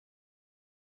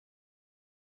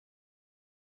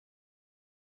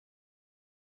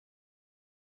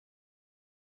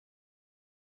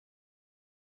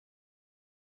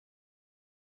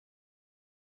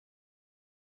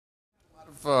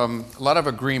a lot of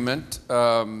agreement.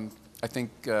 I think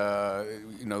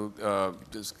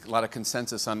there's a lot of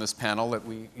consensus on this panel that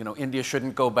India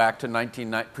shouldn't go back to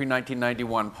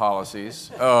pre-1991 policies.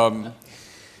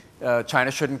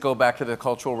 China shouldn't go back to the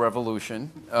Cultural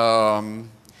Revolution.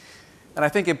 And I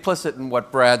think implicit in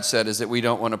what Brad said is that we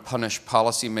don't want to punish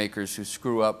policymakers who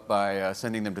screw up by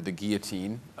sending them to the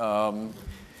guillotine.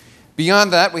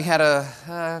 Beyond that, we had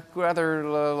a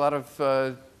lot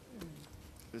of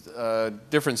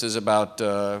differences about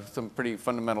some pretty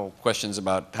fundamental questions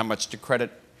about how much to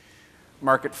credit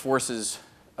market forces,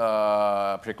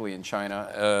 particularly in China,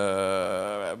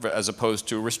 as opposed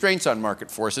to restraints on market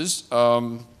forces,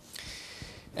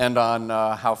 and on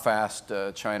how fast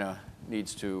China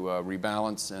needs to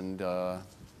rebalance and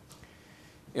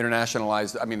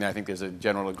internationalize. I mean, I think there's a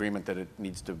general agreement that it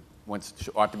needs to,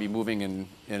 ought to be moving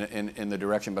in the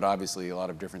direction, but obviously a lot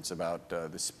of difference about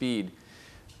the speed.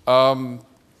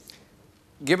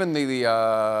 Given the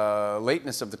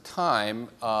lateness of the time,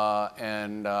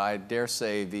 and I dare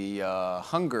say the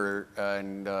hunger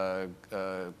and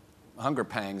hunger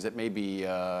pangs that may be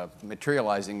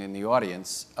materializing in the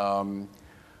audience,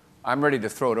 I'm ready to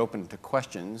throw it open to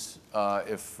questions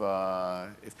if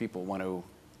people want to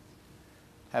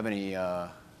have any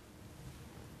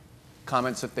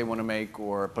comments that they want to make,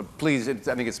 but please, I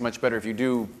think it's much better if you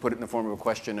do put it in the form of a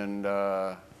question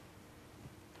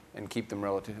and keep them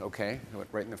relative. Okay,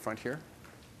 right in the front here.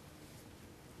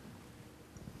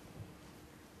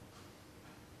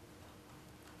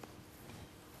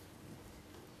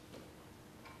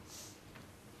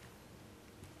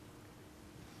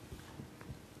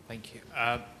 Thank you.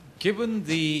 Given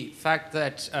the fact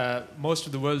that most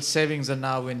of the world's savings are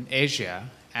now in Asia,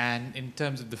 and in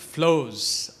terms of the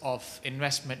flows of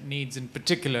investment needs in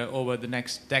particular over the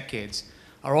next decades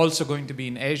are also going to be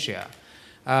in Asia,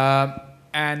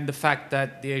 and the fact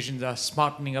that the Asians are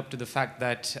smartening up to the fact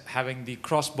that having the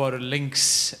cross-border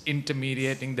links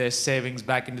intermediating their savings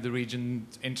back into the region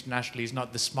internationally is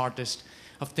not the smartest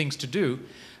of things to do.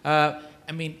 I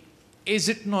mean, is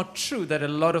it not true that a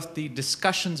lot of the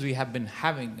discussions we have been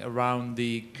having around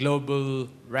the global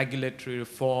regulatory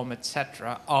reform,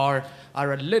 etc., are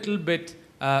a little bit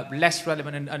less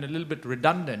relevant and a little bit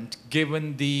redundant,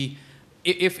 given the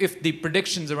if the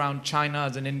predictions around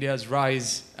China's and India's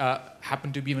rise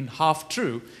happen to be even half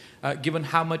true, given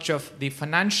how much of the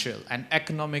financial and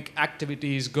economic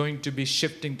activity is going to be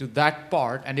shifting to that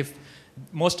part, and if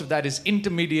most of that is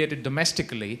intermediated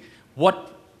domestically,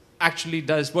 what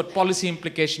policy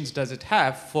implications does it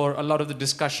have for a lot of the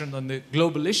discussion on the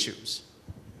global issues?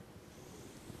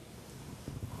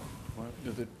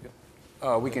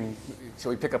 Shall we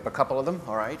pick up a couple of them?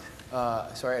 All right.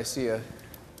 Sorry, I see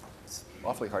it's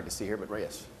awfully hard to see here, but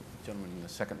yes, gentleman in the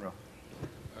second row.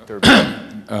 Third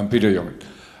row. Peter Young.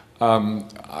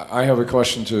 I have a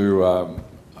question to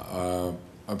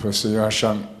Professor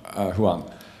Yasheng Huang.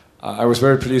 I was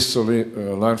very pleased to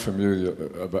learn from you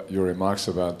about your remarks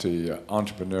about the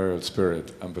entrepreneurial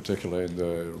spirit, and particularly in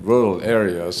the rural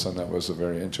areas, and that was a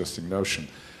very interesting notion,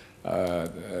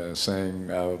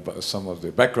 saying some of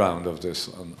the background of this,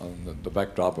 on the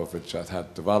backdrop of which that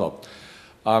had developed.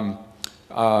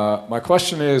 My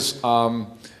question is,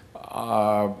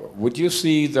 would you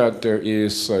see that there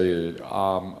is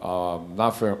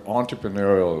enough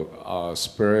entrepreneurial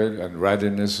spirit and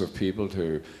readiness of people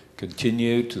to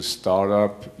continue to start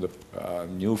up the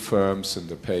new firms in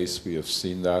the pace we have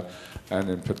seen that, and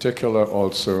in particular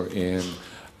also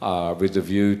with the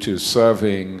view to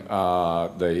serving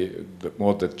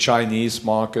more the Chinese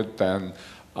market than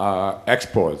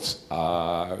exports,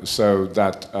 so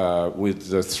that with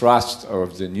the thrust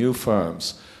of the new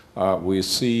firms, we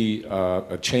see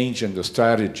a change in the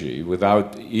strategy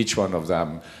without each one of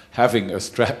them having a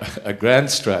grand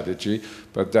strategy,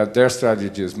 but that their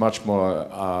strategy is much more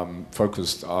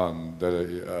focused on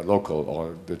the local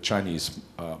or the Chinese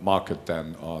market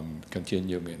than on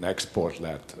continuing an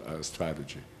export-led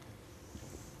strategy.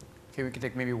 Okay, we can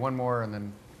take maybe one more and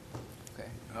then, okay.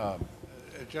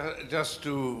 Just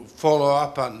to follow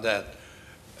up on that,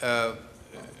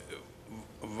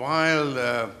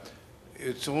 while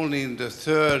it's only in the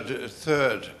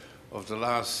third of the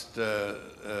last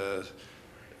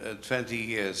 20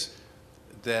 years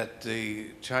that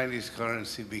the Chinese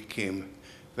currency became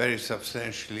very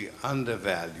substantially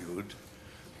undervalued,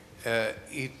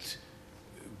 it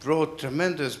brought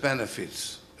tremendous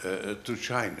benefits to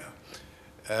China,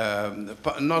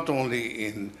 not only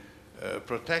in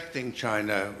protecting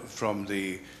China from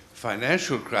the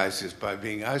financial crisis by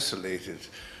being isolated,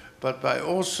 but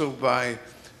also by,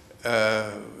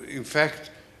 in fact,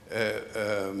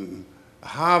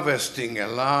 harvesting a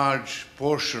large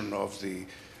portion of the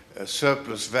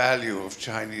surplus value of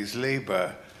Chinese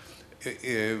labor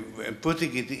and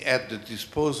putting it at the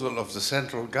disposal of the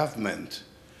central government.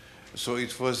 So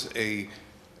it was a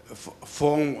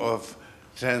form of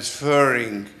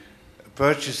transferring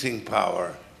purchasing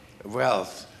power,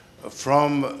 wealth,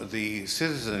 from the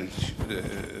citizens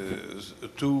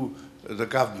to the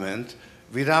government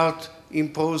without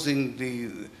imposing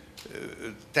the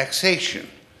taxation.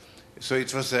 So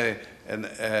it was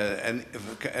an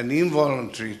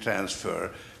involuntary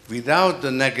transfer without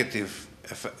the negative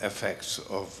effects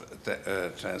of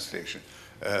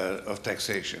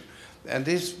taxation. And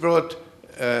this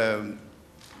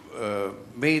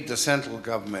made the central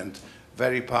government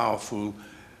very powerful,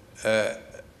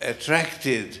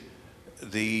 attracted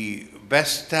the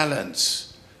best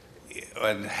talents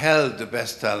and held the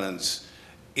best talents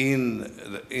in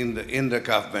the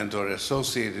government or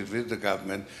associated with the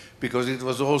government, because it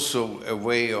was also a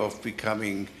way of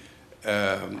becoming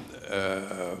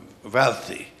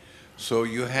wealthy. So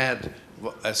you had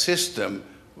a system,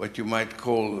 what you might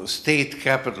call state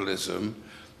capitalism,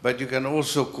 but you can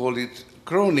also call it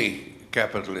crony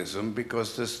capitalism,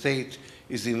 because the state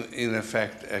is in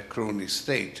effect a crony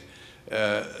state.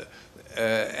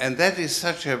 And that is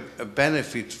such a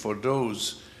benefit for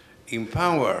those in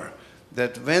power,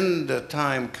 that when the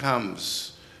time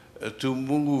comes to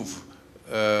move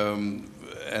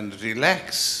and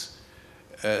relax,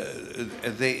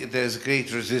 there's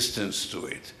great resistance to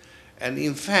it. And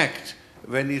in fact,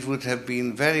 when it would have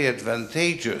been very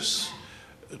advantageous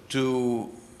to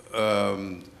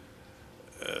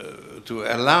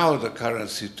allow the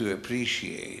currency to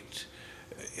appreciate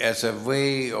as a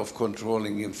way of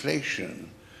controlling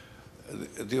inflation,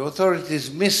 the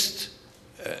authorities missed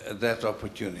that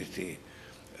opportunity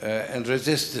and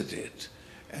resisted it.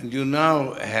 And you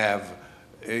now have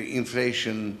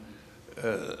inflation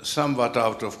somewhat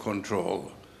out of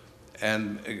control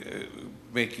and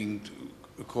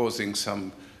causing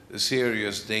some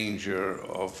serious danger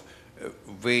of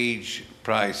wage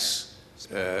price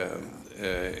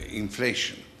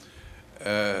inflation.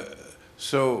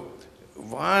 So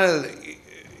while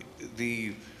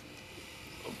the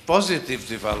positive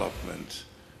development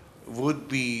would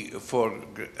be for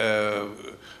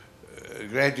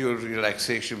gradual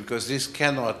relaxation, because this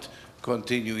cannot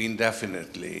continue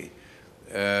indefinitely,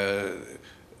 there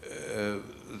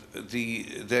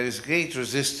is great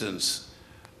resistance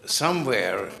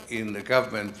somewhere in the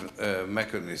government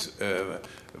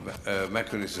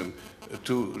mechanism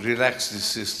to relax this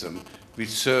system, which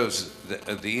serves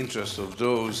the interest of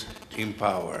those in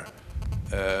power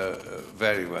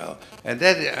very well. And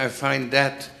that, I find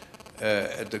that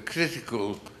the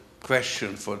critical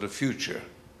question for the future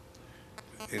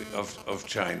of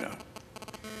China.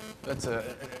 That's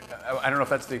I don't know if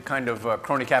that's the kind of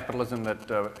crony capitalism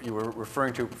that you were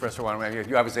referring to, Professor Huang.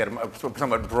 You obviously had a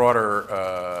somewhat broader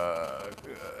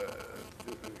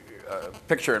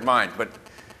picture in mind, but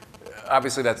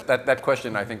obviously that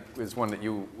question, I think, is one that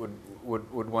you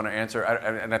would want to answer.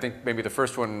 And I think maybe the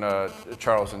first one,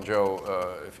 Charles and Joe,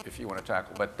 if you want to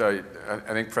tackle. But I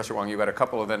think, Professor Huang, you had a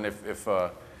couple of then, if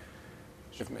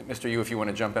Mr. Yu, if you want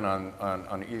to jump in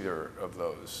on either of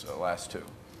those last two.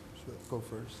 Should I go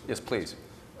first? Yes, please.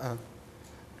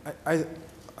 I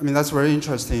mean, that's a very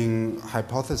interesting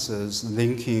hypothesis,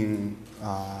 linking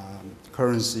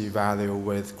currency value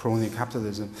with crony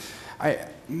capitalism.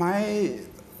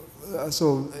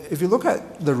 So if you look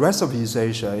at the rest of East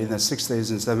Asia in the 60s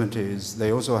and 70s,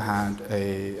 they also had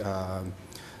a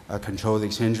controlled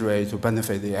exchange rate to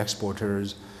benefit the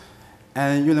exporters.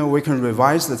 And we can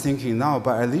revise the thinking now,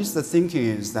 but at least the thinking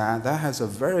is that has a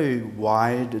very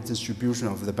wide distribution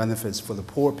of the benefits for the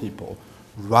poor people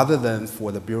rather than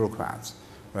for the bureaucrats,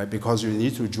 right? Because you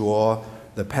need to draw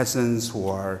the peasants who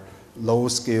are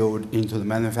low-skilled into the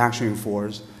manufacturing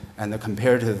force, and the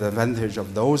comparative advantage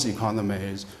of those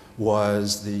economies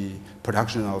was the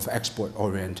production of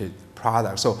export-oriented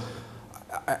products. So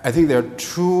I think there are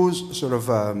two sort of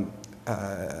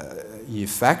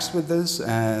effects with this,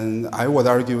 and I would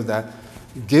argue that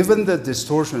given the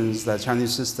distortions that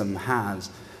Chinese system has,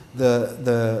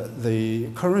 the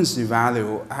currency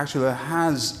value actually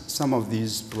has some of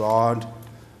these broad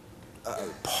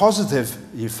positive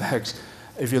effects.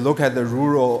 If you look at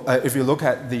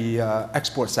the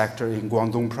export sector in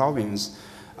Guangdong province,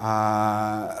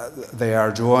 they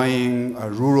are drawing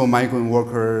rural migrant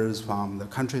workers from the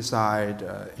countryside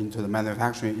into the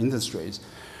manufacturing industries.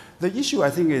 The issue, I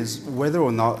think, is whether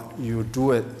or not you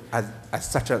do it at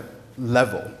such a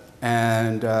level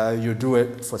and you do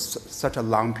it for such a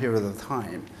long period of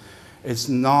time. It's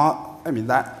not, I mean,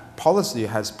 that policy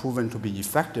has proven to be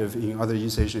effective in other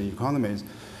East Asian economies.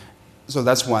 So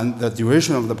that's one, the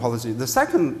duration of the policy. The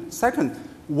second,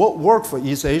 what worked for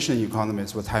East Asian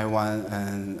economies, for Taiwan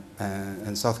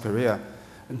and South Korea,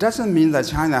 doesn't mean that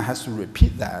China has to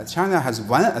repeat that. China has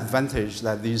one advantage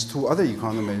that these two other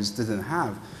economies didn't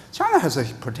have. China has a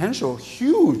potential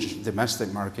huge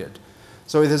domestic market.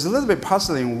 So it is a little bit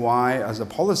puzzling why, as a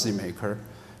policymaker,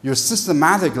 you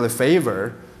systematically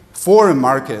favor foreign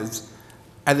markets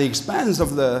at the expense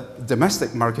of the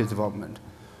domestic market development.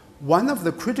 One of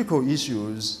the critical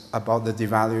issues about the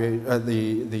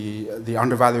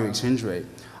undervalued exchange rate,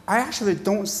 I actually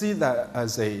don't see that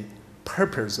as a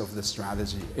purpose of the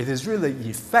strategy. It is really the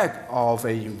effect of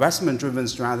an investment-driven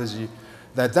strategy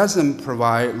that doesn't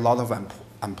provide a lot of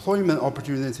employment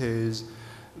opportunities,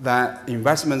 that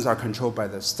investments are controlled by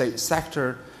the state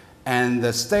sector, and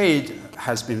the state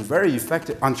has been very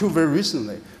effective, until very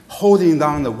recently, holding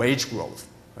down the wage growth,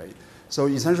 right? So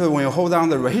essentially, when you hold down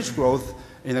the wage growth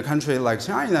in a country like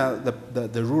China,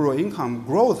 the rural income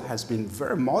growth has been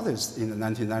very modest in the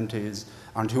 1990s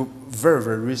until very,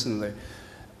 very recently.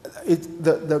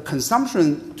 The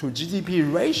consumption to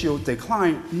GDP ratio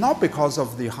declined not because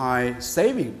of the high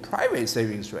private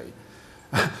savings rate.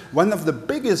 One of the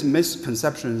biggest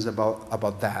misconceptions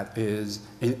about that is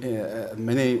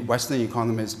many Western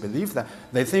economists believe that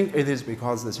they think it is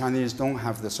because the Chinese don't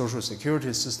have the social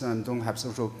security system, don't have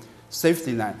social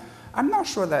safety net. I'm not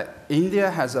sure that India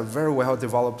has a very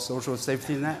well-developed social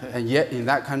safety net, and yet in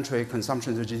that country,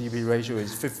 consumption to GDP ratio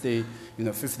is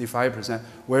 55%,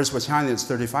 whereas for China it's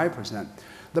 35%.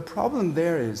 The problem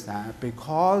there is that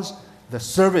because the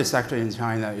service sector in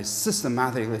China is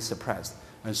systematically suppressed,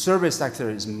 and service sector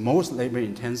is most labor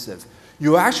intensive,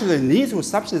 you actually need to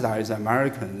subsidize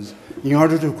Americans in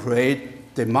order to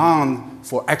create demand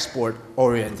for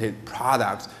export-oriented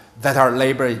products that are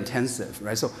labor intensive,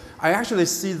 right? So I actually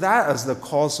see that as the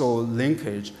causal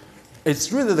linkage.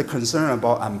 It's really the concern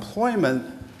about employment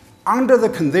under the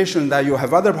condition that you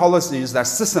have other policies that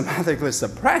systematically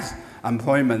suppress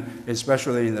employment,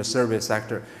 especially in the service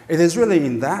sector. It is really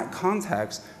in that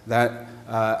context that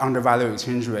undervalued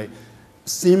exchange rate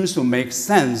seems to make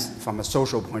sense from a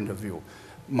social point of view.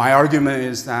 My argument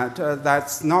is that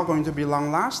that's not going to be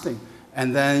long-lasting.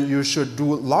 And then you should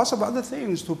do lots of other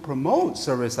things to promote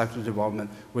service sector development,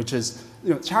 which is,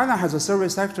 China has a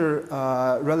service sector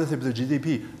relative to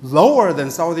GDP lower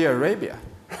than Saudi Arabia.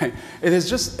 Right? It's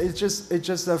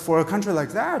just for a country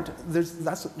like that,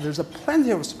 there's a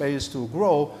plenty of space to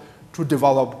grow, to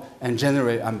develop and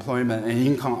generate employment and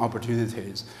income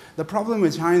opportunities. The problem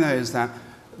with China is that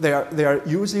they are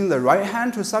using the right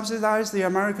hand to subsidize the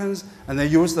Americans, and they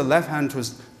use the left hand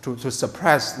to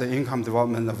suppress the income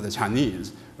development of the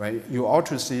Chinese, right? You ought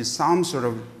to see some sort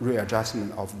of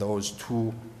readjustment of those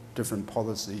two different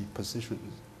policy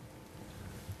positions.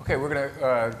 Okay, we're going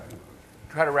to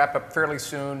try to wrap up fairly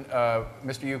soon.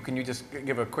 Mr. Yu, can you just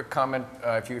give a quick comment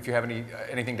if you have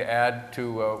anything to add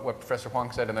to what Professor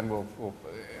Huang said, and then we'll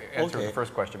answer the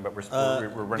first question, but we're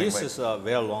running late. This is a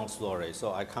very long story,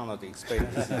 so I cannot explain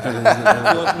this in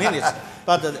 2 minutes.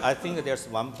 But I think there's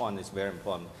one point that's very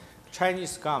important.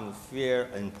 Chinese government fear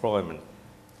employment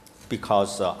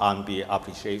because RMB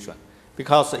appreciation.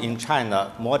 Because in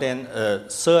China, more than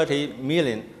 30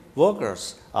 million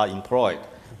workers are employed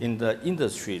in the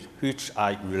industries which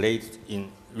are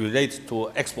related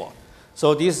to export.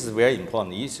 So this is a very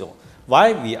important issue.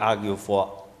 Why we argue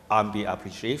for RMB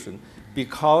appreciation?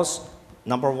 Because,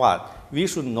 number one, we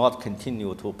should not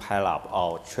continue to pile up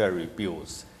our treasury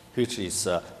bills, which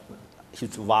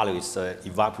value is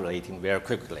evaporating very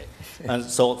quickly. And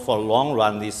so for long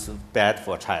run, this is bad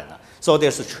for China. So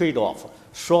there's a trade-off.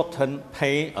 Short-term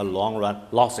pain and long-run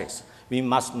losses. We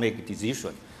must make a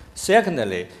decision.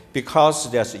 Secondly, because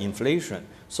there's inflation,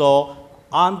 so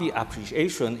RMB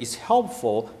appreciation is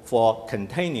helpful for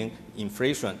containing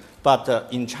inflation. But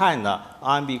in China,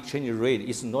 RMB exchange rate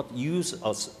is not used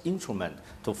as instrument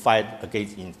to fight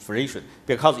against inflation,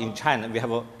 because in China we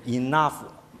have enough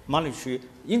monetary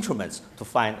instruments to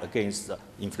fight against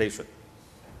inflation.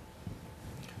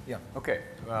 Yeah. Okay.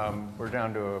 We're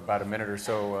down to about a minute or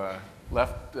so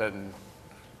left, and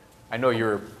I know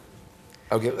you're.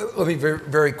 Okay. Let me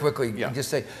very quickly just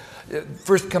say,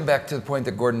 first come back to the point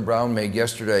that Gordon Brown made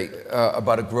yesterday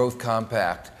about a growth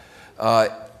compact.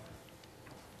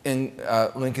 In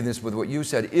linking this with what you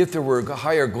said, if there were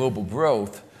higher global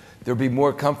growth, there'd be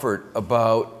more comfort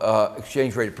about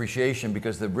exchange rate appreciation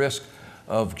because the risk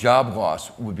of job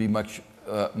loss would be much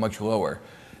lower.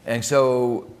 And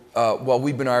so while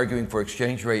we've been arguing for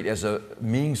exchange rate as a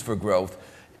means for growth,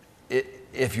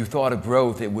 if you thought of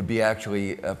growth, it would be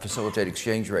actually facilitate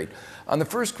exchange rate. On the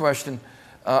first question,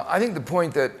 I think the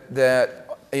point that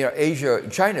Asia,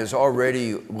 China is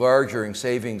already larger in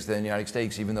savings than the United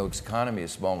States, even though its economy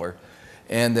is smaller,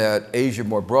 and that Asia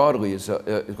more broadly is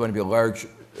going to be a larger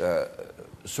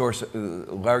source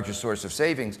of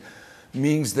savings,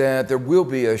 means that there will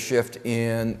be a shift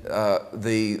in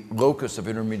the locus of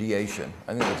intermediation.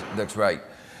 I think that's right.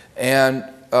 And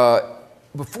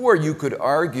before you could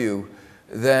argue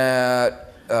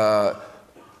that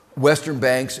Western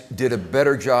banks did a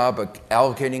better job of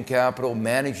allocating capital,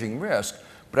 managing risk,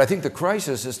 but I think the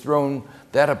crisis has thrown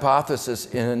that hypothesis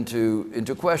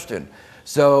into question.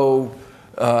 So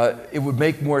it would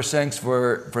make more sense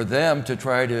for them to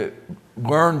try to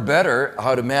learn better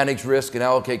how to manage risk and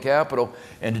allocate capital,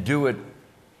 and to do it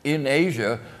in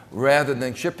Asia rather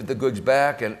than ship the goods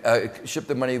back and ship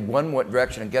the money one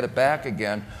direction and get it back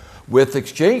again, with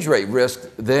exchange rate risk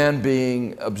then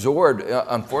being absorbed,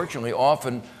 unfortunately,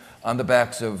 often on the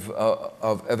backs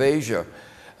of Asia.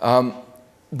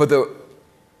 But the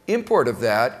import of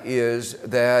that is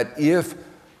that if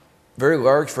very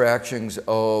large fractions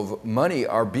of money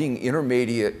are being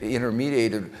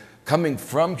intermediated coming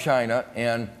from China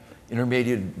and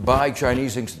intermediated by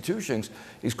Chinese institutions,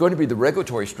 it's going to be the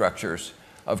regulatory structures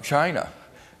of China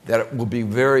that will be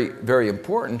very, very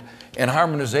important. And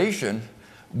harmonization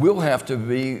will have to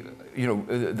be,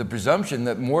 the presumption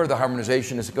that more of the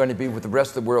harmonization is going to be with the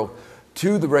rest of the world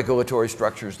to the regulatory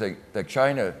structures that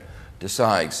China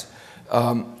decides.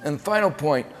 And final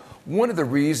point, one of the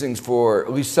reasons for,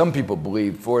 at least some people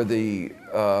believe, for the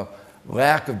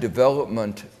lack of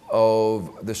development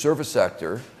of the service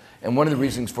sector, and one of the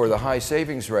reasons for the high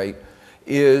savings rate,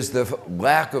 is the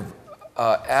lack of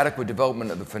adequate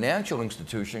development of the financial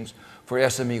institutions for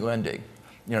SME lending.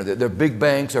 The big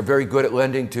banks are very good at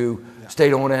lending to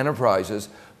state-owned enterprises,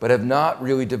 but have not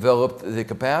really developed the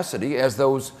capacity, as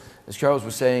Charles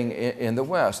was saying, in the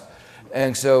West.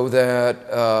 And so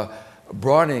that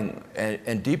broadening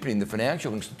and deepening the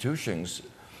financial institutions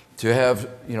to have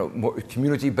more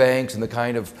community banks and the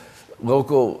kind of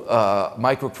local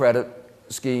microcredit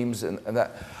schemes and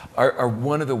that are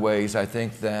one of the ways I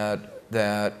think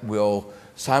that will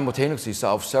simultaneously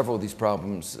solve several of these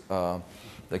problems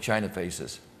that China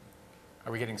faces.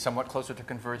 Are we getting somewhat closer to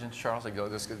convergence, Charles?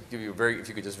 This could give you if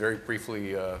you could just very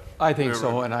briefly. I think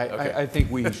so, and I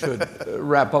think we should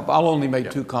wrap up. I'll only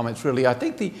make two comments, really. I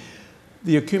think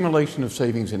the accumulation of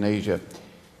savings in Asia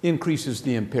increases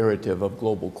the imperative of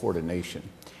global coordination.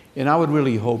 And I would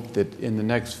really hope that in the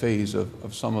next phase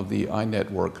of some of the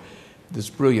INET work, this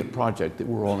brilliant project that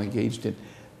we're all engaged in,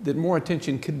 that more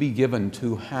attention could be given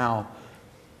to how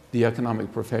the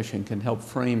economic profession can help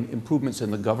frame improvements in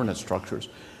the governance structures,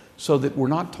 so that we're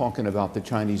not talking about the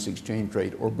Chinese exchange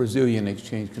rate or Brazilian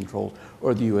exchange controls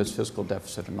or the US fiscal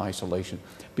deficit in isolation,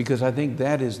 because I think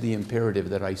that is the imperative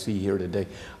that I see here today.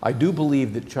 I do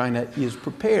believe that China is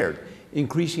prepared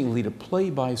increasingly to play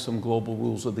by some global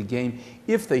rules of the game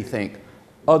if they think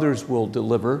others will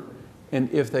deliver and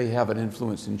if they have an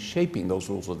influence in shaping those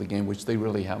rules of the game, which they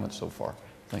really haven't so far.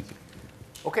 Thank you.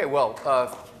 Okay, well,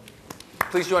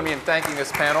 please join me in thanking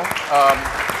this panel.